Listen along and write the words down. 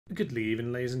Good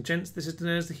evening, ladies and gents, this is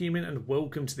Daenerys the Human and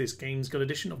welcome to this Games Guide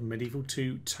edition of Medieval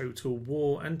 2 Total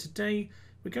War, and today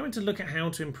we're going to look at how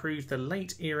to improve the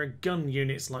late era gun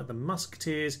units like the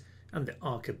Musketeers and the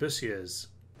Arquebusiers.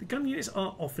 The gun units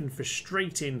are often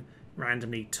frustrating,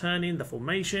 randomly turning the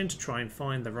formation to try and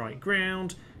find the right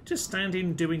ground, just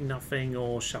standing doing nothing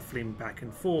or shuffling back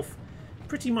and forth,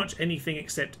 pretty much anything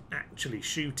except actually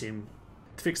shooting.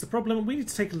 To fix the problem, we need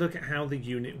to take a look at how the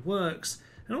unit works.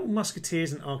 And all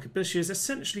Musketeers and Arquebusiers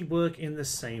essentially work in the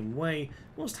same way,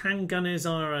 whilst handgunners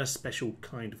are a special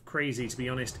kind of crazy, to be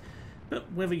honest. But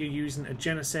whether you're using a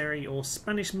Janissary or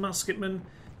Spanish musketman,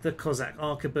 the Cossack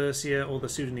Arquebusier or the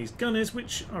Sudanese gunners,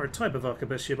 which are a type of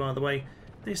Arquebusier by the way,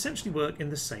 they essentially work in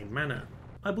the same manner.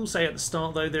 I will say at the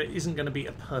start though, there isn't going to be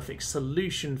a perfect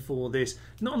solution for this,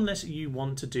 not unless you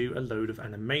want to do a load of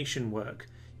animation work.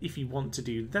 If you want to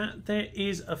do that, there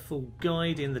is a full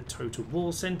guide in the Total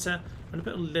War Centre and I'll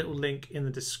put a little link in the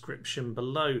description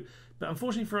below. But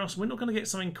unfortunately for us, we're not going to get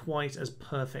something quite as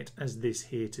perfect as this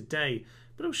here today.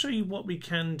 But I'll show you what we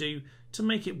can do to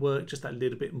make it work just that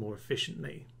little bit more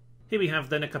efficiently. Here we have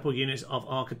then a couple of units of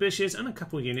Arquebusiers and a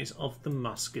couple of units of the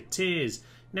Musketeers.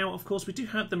 Now, of course, we do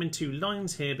have them in two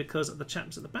lines here because the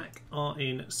chaps at the back are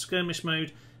in skirmish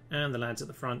mode and the lads at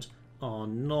the front are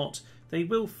not. They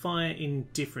will fire in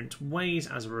different ways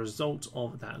as a result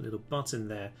of that little button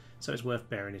there, so it's worth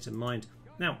bearing it in mind.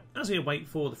 Now, as we wait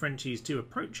for the Frenchies to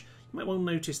approach, you might well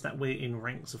notice that we're in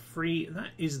ranks of 3. That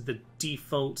is the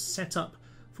default setup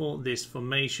for this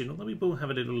formation, although we will have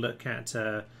a little look at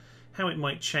how it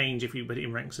might change if we put it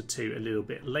in ranks of 2 a little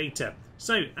bit later.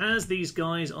 So, as these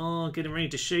guys are getting ready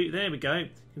to shoot, there we go. You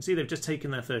can see they've just taken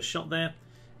their first shot there,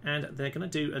 and they're going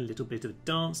to do a little bit of a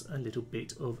dance, a little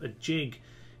bit of a jig.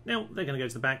 Now, they're going to go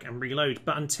to the back and reload,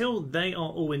 but until they are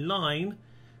all in line,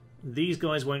 these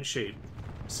guys won't shoot.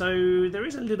 So there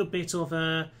is a little bit of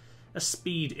a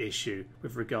speed issue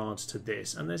with regards to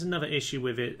this, and there's another issue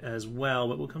with it as well,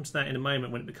 but we'll come to that in a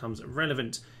moment when it becomes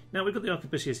relevant. Now, we've got the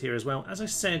Arquebusiers here as well. As I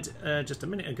said just a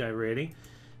minute ago, really,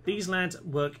 these lads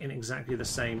work in exactly the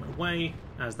same way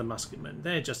as the musketmen.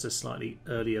 They're just a slightly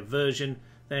earlier version.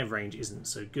 Their range isn't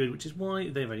so good, which is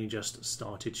why they've only just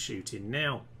started shooting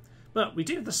now. But we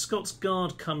do have the Scots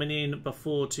Guard coming in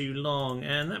before too long,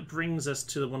 and that brings us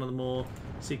to one of the more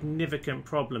significant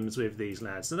problems with these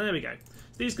lads. So there we go.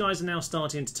 These guys are now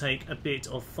starting to take a bit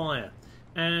of fire,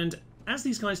 and as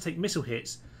these guys take missile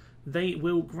hits, they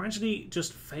will gradually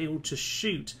just fail to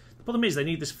shoot. The problem is they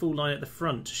need this full line at the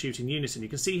front to shoot in unison. You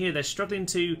can see here they're struggling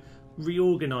to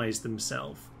reorganise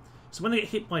themselves. So when they get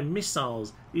hit by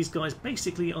missiles, these guys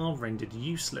basically are rendered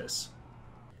useless.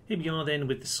 Here we are then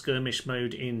with the skirmish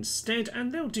mode instead,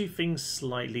 and they'll do things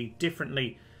slightly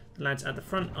differently. The lads at the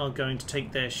front are going to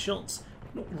take their shots,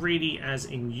 not really as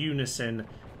in unison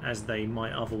as they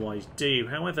might otherwise do.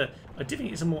 However, I do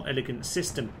think it's a more elegant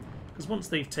system, because once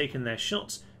they've taken their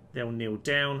shots, they'll kneel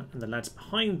down and the lads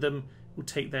behind them will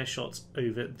take their shots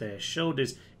over their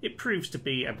shoulders. It proves to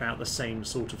be about the same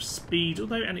sort of speed,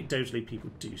 although anecdotally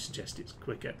people do suggest it's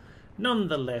quicker.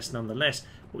 Nonetheless,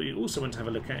 what we also want to have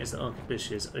a look at is the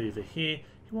Arquebusiers over here,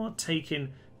 who are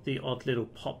taking the odd little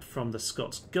pop from the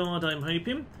Scots Guard, I'm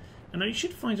hoping. And now you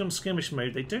should find on skirmish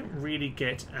mode they don't really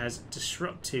get as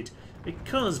disrupted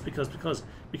because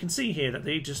we can see here that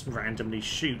they just randomly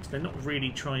shoot. They're not really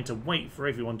trying to wait for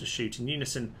everyone to shoot in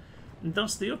unison, and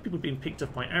thus the odd people being picked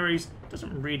up by arrows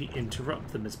doesn't really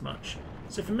interrupt them as much.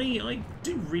 So for me, I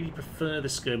do really prefer the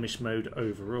skirmish mode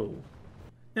overall.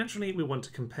 Naturally, we want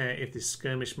to compare if this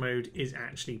skirmish mode is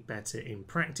actually better in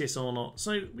practice or not,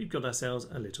 so we've got ourselves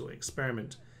a little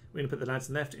experiment. We're going to put the lads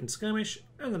left in skirmish,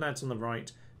 and the lads on the right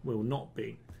will not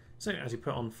be. So as you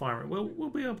put on fire at will, we'll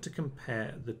be able to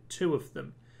compare the two of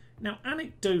them. Now,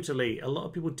 anecdotally, a lot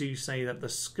of people do say that the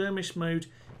skirmish mode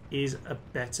is a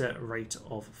better rate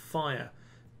of fire,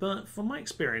 but from my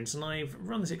experience, and I've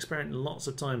run this experiment lots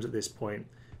of times at this point,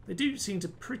 they do seem to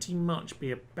pretty much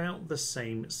be about the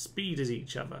same speed as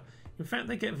each other. In fact,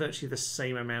 they get virtually the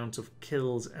same amount of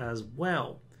kills as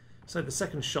well. So the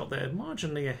second shot there,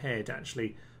 marginally ahead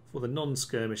actually for the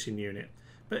non-skirmishing unit.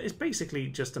 But it's basically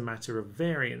just a matter of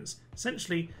variance.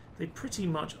 Essentially, they pretty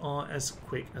much are as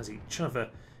quick as each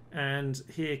other. And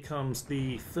here comes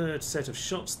the third set of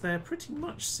shots there, pretty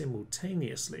much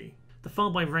simultaneously. The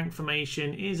file by rank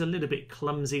formation is a little bit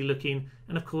clumsy looking,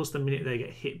 and of course the minute they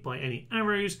get hit by any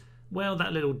arrows, well,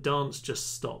 that little dance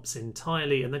just stops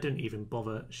entirely and they don't even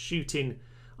bother shooting.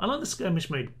 I like the skirmish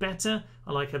mode better.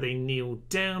 I like how they kneel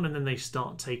down and then they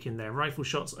start taking their rifle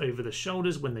shots over the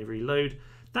shoulders when they reload.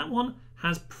 That one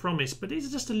has promise, but it's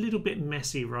just a little bit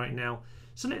messy right now.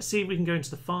 So let's see if we can go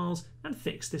into the files and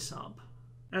fix this up.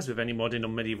 As with any modding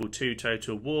on Medieval 2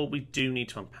 Total War, we do need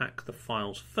to unpack the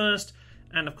files first,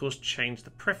 and of course change the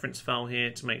preference file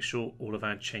here to make sure all of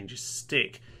our changes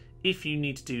stick. If you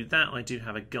need to do that, I do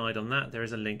have a guide on that. There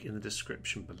is a link in the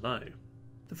description below.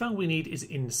 The file we need is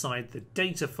inside the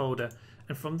data folder,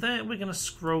 and from there we're going to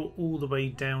scroll all the way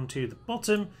down to the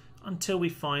bottom until we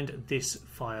find this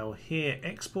file here,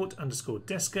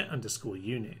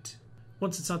 export_desca_unit.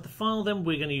 Once inside the file, then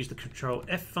we're going to use the Control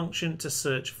F function to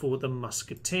search for the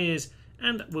Musketeers,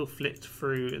 and we'll flit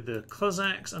through the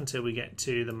Cossacks until we get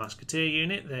to the Musketeer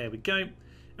unit. There we go.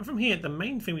 And from here, the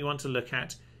main thing we want to look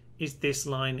at is this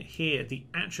line here, the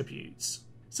attributes.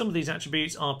 Some of these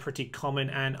attributes are pretty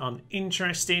common and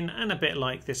uninteresting, and a bit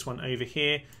like this one over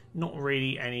here, not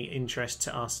really any interest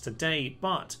to us today,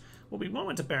 but what we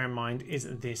want to bear in mind is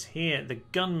this here, the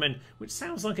gunman, which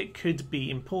sounds like it could be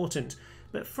important,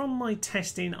 but from my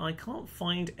testing I can't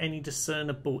find any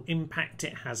discernible impact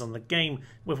it has on the game,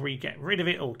 whether we get rid of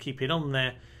it or keep it on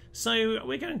there. So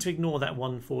we're going to ignore that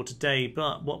one for today,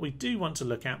 but what we do want to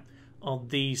look at are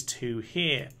these two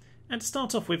here. And to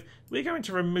start off with, we're going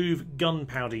to remove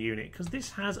gunpowder unit, because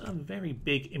this has a very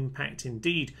big impact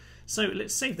indeed. So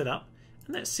let's save that up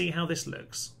and let's see how this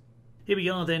looks. Here we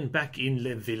are then back in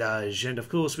Le Village, and of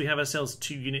course we have ourselves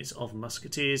 2 units of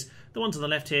Musketeers. The ones on the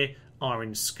left here are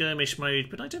in skirmish mode,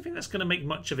 but I don't think that's going to make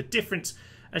much of a difference,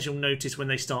 as you'll notice when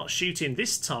they start shooting.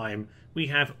 This time we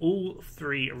have all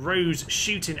 3 rows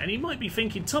shooting, and you might be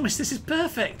thinking, Thomas, this is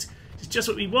perfect, it's just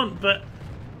what we want, but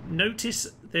notice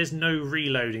there's no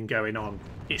reloading going on.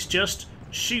 It's just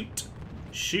shoot,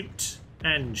 shoot,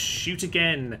 and shoot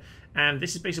again. And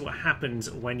this is basically what happens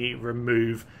when you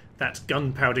remove that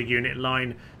gunpowder unit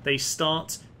line. They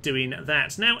start doing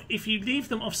that. Now, if you leave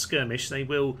them off skirmish, they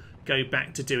will go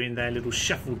back to doing their little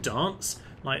shuffle dance,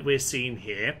 like we're seeing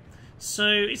here. So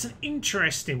it's an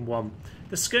interesting one.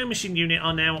 The skirmishing unit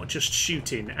are now just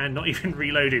shooting and not even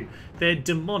reloading. They're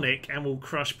demonic and will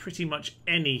crush pretty much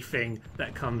anything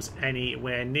that comes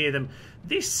anywhere near them.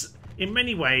 This, in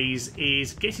many ways,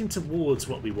 is getting towards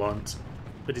what we want,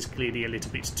 but is clearly a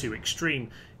little bit too extreme.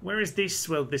 Whereas this,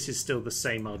 well, this is still the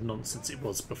same old nonsense it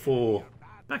was before.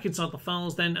 Back inside the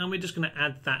files then, and we're just going to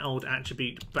add that old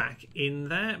attribute back in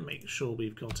there. Make sure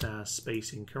we've got our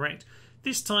spacing correct.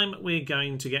 This time we're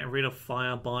going to get rid of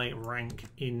fire by rank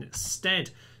instead.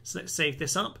 So let's save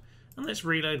this up and let's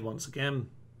reload once again.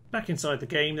 Back inside the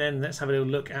game then, let's have a little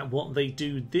look at what they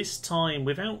do this time.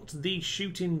 Without the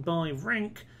shooting by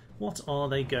rank, what are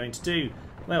they going to do?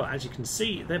 Well, as you can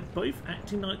see, they're both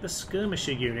acting like the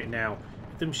skirmisher unit now.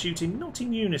 Them shooting not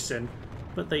in unison,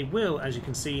 but they will, as you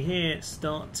can see here,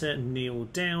 start to kneel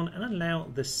down and allow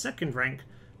the second rank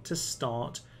to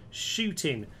start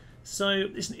shooting. So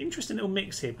it's an interesting little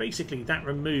mix here. Basically, that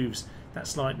removes that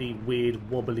slightly weird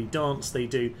wobbly dance they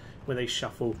do where they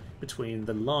shuffle between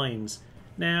the lines.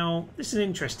 Now, this is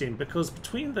interesting because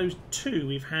between those two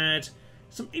we've had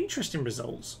some interesting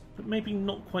results, but maybe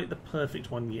not quite the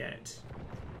perfect one yet.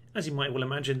 As you might well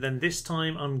imagine, then this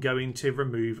time I'm going to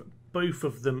remove both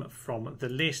of them from the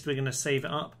list. We're going to save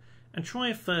it up and try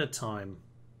a third time.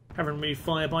 Having removed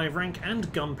fire by rank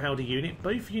and gunpowder unit,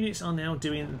 both units are now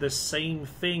doing the same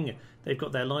thing. They've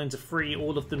got their lines of 3,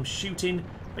 all of them shooting,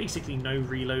 basically no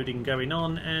reloading going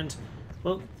on, and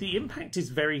well, the impact is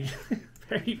very,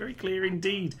 very clear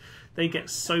indeed. They get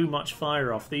so much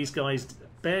fire off. These guys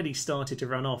barely started to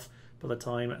run off by the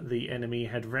time the enemy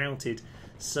had routed.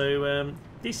 So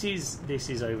this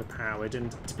is overpowered,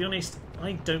 and to be honest,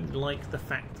 I don't like the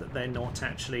fact that they're not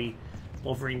actually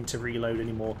bothering to reload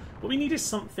anymore. What we need is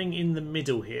something in the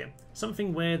middle here,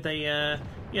 something where they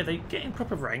they get in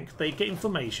proper rank, they get in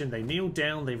formation, they kneel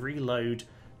down, they reload,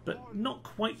 but not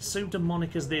quite so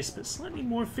demonic as this, but slightly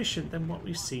more efficient than what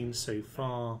we've seen so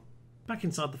far. Back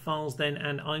inside the files then,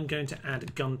 and I'm going to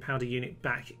add gunpowder unit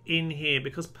back in here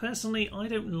because personally I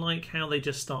don't like how they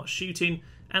just start shooting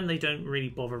and they don't really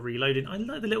bother reloading. I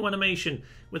like the little animation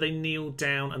where they kneel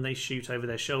down and they shoot over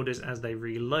their shoulders as they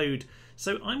reload.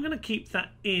 So I'm going to keep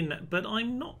that in, but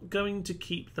I'm not going to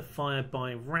keep the fire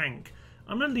by rank.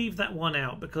 I'm going to leave that one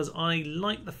out because I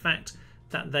like the fact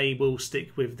that they will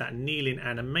stick with that kneeling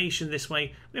animation this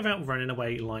way without running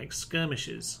away like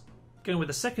skirmishers. Going with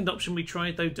the second option we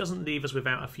tried though doesn't leave us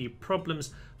without a few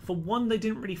problems. For one, they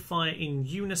didn't really fire in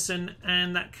unison,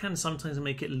 and that can sometimes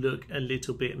make it look a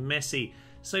little bit messy.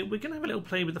 So we're going to have a little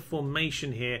play with the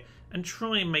formation here and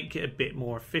try and make it a bit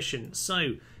more efficient.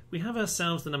 So we have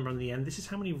ourselves the number on the end. This is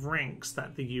how many ranks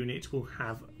that the unit will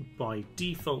have by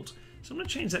default. So I'm going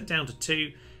to change that down to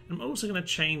 2. And I'm also going to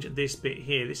change this bit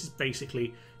here. This is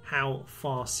basically how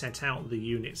far set out the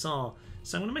units are.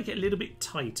 So I'm going to make it a little bit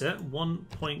tighter, 1.0,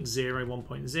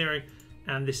 1.0,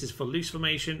 and this is for loose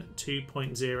formation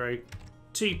 2.0,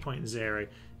 2.0.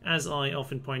 As I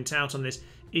often point out on this,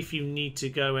 if you need to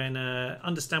go and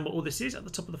understand what all this is, at the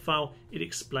top of the file it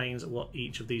explains what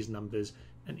each of these numbers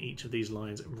and each of these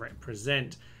lines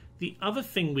represent. The other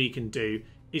thing we can do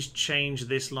is change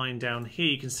this line down here.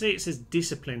 You can see it says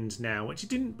disciplined now, which it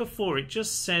didn't before, it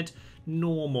just said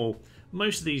normal.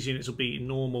 Most of these units will be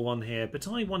normal on here, but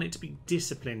I want it to be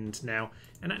disciplined now.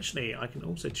 And actually I can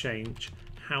also change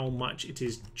how much it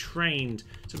is trained.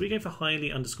 So if we go for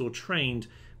highly underscore trained,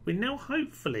 we're now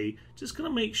hopefully just going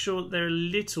to make sure that they're a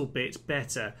little bit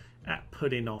better at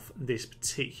putting off this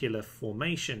particular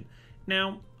formation.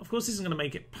 Now, of course, this isn't going to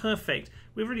make it perfect.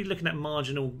 We're really looking at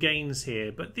marginal gains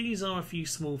here, but these are a few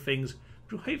small things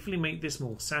which will hopefully make this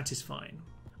more satisfying.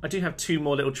 I do have two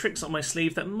more little tricks on my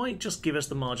sleeve that might just give us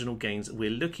the marginal gains that we're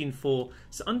looking for.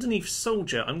 So underneath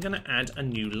soldier, I'm going to add a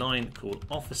new line called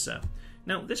officer.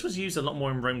 Now, this was used a lot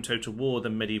more in Rome Total War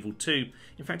than Medieval 2.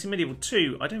 In fact, in Medieval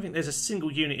 2, I don't think there's a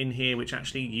single unit in here which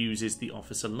actually uses the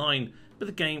officer line, but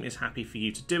the game is happy for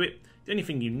you to do it. The only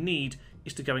thing you need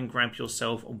is to go and grab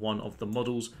yourself one of the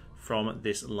models from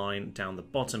this line down the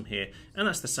bottom here, and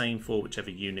that's the same for whichever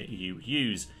unit you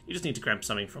use. You just need to grab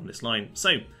something from this line. So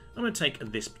I'm going to take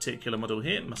this particular model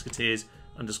here, Musketeers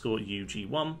underscore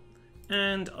UG1,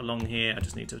 and along here I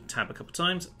just need to tab a couple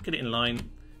times, get it in line,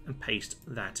 and paste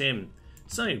that in.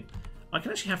 So I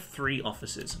can actually have 3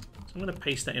 officers. So I'm going to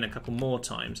paste that in a couple more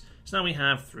times. So now we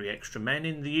have 3 extra men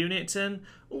in the unit, and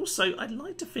also I'd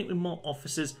like to think with more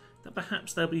officers that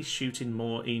perhaps they'll be shooting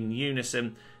more in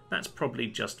unison. That's probably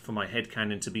just for my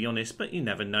headcanon, to be honest, but you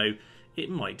never know. It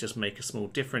might just make a small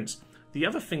difference. The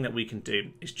other thing that we can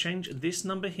do is change this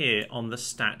number here on the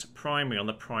stat primary, on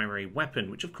the primary weapon,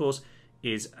 which of course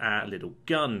is our little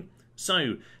gun.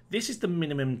 So this is the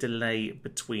minimum delay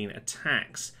between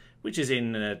attacks, which is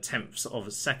in tenths of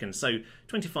a second. So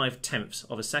 25 tenths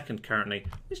of a second currently.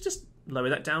 Let's just lower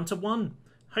that down to 1.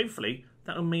 Hopefully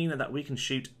that will mean that we can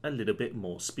shoot a little bit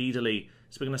more speedily.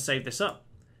 So we're going to save this up,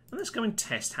 and let's go and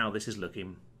test how this is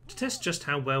looking. To test just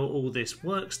how well all this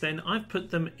works then, I've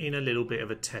put them in a little bit of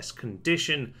a test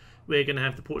condition. We're going to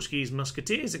have the Portuguese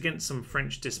Musketeers against some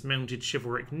French dismounted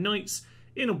chivalric knights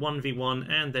in a 1v1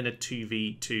 and then a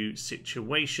 2v2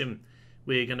 situation.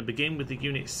 We're going to begin with the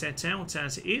unit set out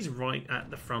as it is right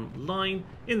at the front line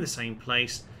in the same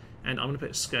place, and I'm going to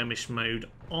put skirmish mode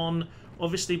on.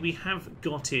 Obviously we have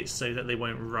got it so that they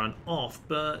won't run off,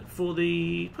 but for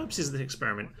the purposes of this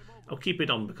experiment I'll keep it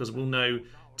on because we'll know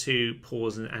to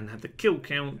pause and have the kill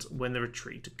count when the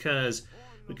retreat occurs.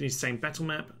 We can use the same battle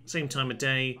map, same time of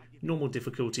day, normal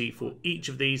difficulty for each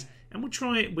of these, and we'll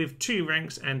try it with 2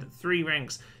 ranks and 3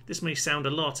 ranks. This may sound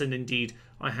a lot, and indeed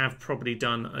I have probably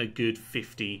done a good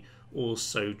 50 or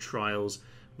so trials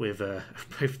with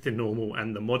both the normal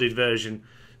and the modded version.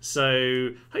 So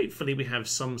hopefully we have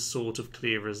some sort of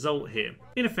clear result here.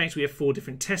 In effect, we have 4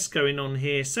 different tests going on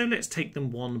here, so let's take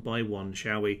them one by one,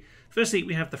 shall we? Firstly,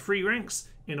 we have the 3 ranks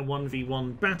in a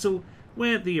 1v1 battle,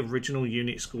 where the original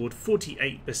unit scored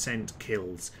 48%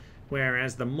 kills,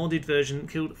 whereas the modded version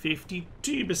killed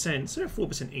 52%, so a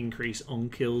 4% increase on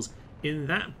kills in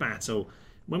that battle.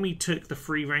 When we took the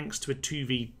 3 ranks to a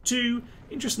 2v2,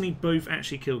 interestingly both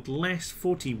actually killed less,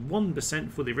 41%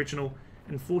 for the original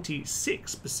and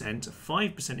 46%,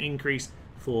 5% increase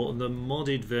for the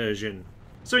modded version.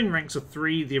 So in ranks of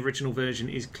 3, the original version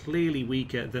is clearly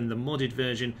weaker than the modded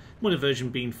version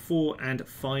being 4 and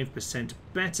 5%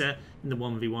 better in the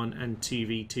 1v1 and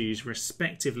 2v2s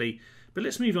respectively. But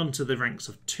let's move on to the ranks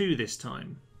of 2 this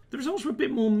time. The results were a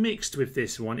bit more mixed with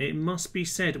this one, it must be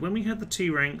said. When we had the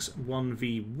 2 ranks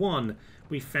 1v1,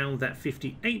 we found that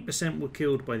 58% were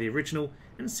killed by the original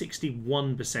and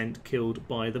 61% killed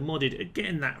by the modded.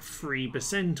 Again, that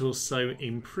 3% or so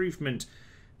improvement.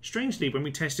 Strangely, when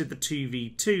we tested the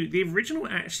 2v2, the original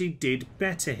actually did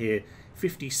better here,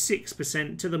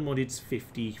 56% to the modded's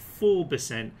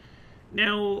 54%.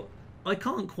 Now, I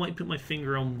can't quite put my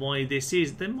finger on why this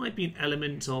is. There might be an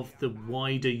element of the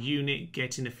wider unit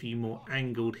getting a few more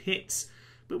angled hits,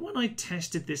 but when I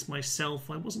tested this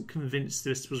myself, I wasn't convinced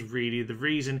this was really the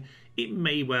reason. It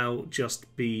may well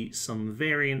just be some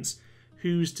variance.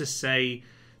 Who's to say?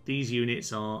 These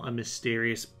units are a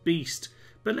mysterious beast.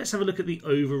 But let's have a look at the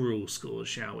overall scores,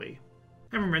 shall we?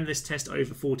 Having run this test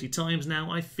over 40 times now,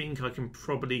 I think I can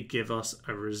probably give us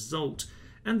a result.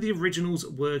 And the originals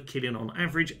were killing on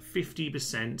average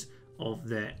 50% of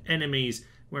their enemies,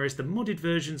 whereas the modded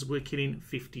versions were killing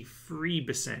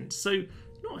 53%. So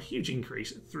not a huge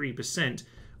increase, 3%.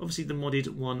 Obviously the modded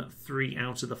won 3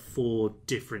 out of the 4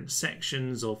 different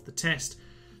sections of the test.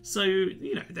 So,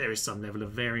 you know, there is some level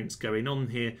of variance going on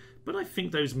here, but I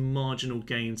think those marginal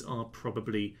gains are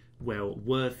probably well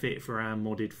worth it for our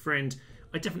modded friend.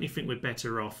 I definitely think we're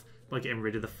better off by getting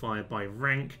rid of the fire by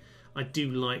rank. I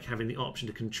do like having the option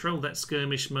to control that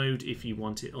skirmish mode if you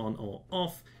want it on or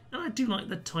off, and I do like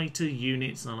the tighter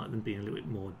units. I like them being a little bit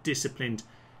more disciplined.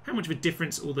 How much of a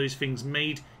difference all those things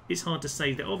made, it's hard to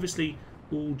say. They're obviously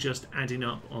all just adding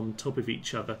up on top of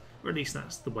each other, or at least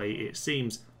that's the way it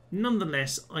seems.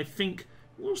 Nonetheless, I think,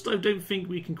 whilst I don't think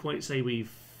we can quite say we've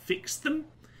fixed them,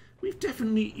 we've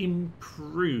definitely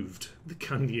improved the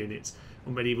gun units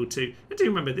on Medieval 2. And do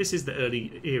remember, this is the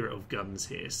early era of guns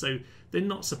here, so they're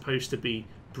not supposed to be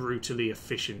brutally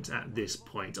efficient at this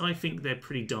point. I think they're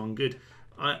pretty darn good.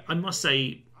 I must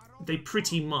say, they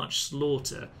pretty much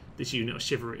slaughter this unit of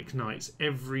chivalric knights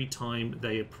every time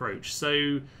they approach,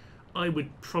 so I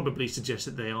would probably suggest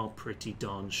that they are pretty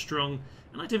darn strong,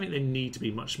 and I don't think they need to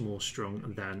be much more strong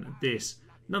than this.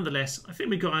 Nonetheless, I think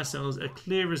we got ourselves a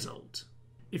clear result.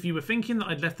 If you were thinking that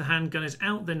I'd left the handgunners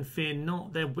out, then fear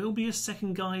not. There will be a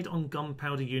second guide on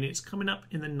gunpowder units coming up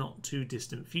in the not too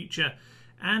distant future.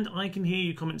 And I can hear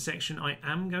you comment section, I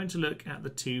am going to look at the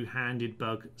two-handed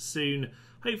bug soon.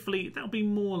 Hopefully that'll be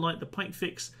more like the pipe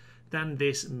fix than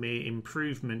this mere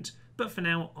improvement. But for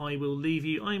now, I will leave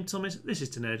you. I'm Thomas, this is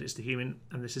To Nerd It's The Human,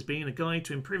 and this has been a guide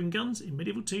to improving guns in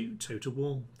Medieval 2 Total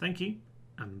War. Thank you,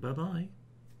 and bye-bye.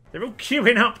 They're all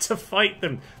queuing up to fight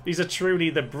them. These are truly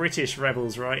the British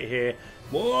rebels right here.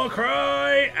 War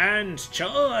cry and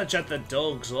charge at the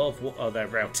dogs of war. Oh, they're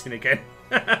routing again.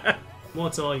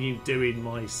 What are you doing,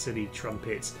 my silly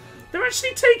trumpets? They're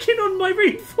actually taking on my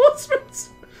reinforcements.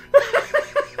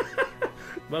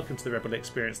 Welcome to the Rebel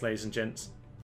Experience, ladies and gents.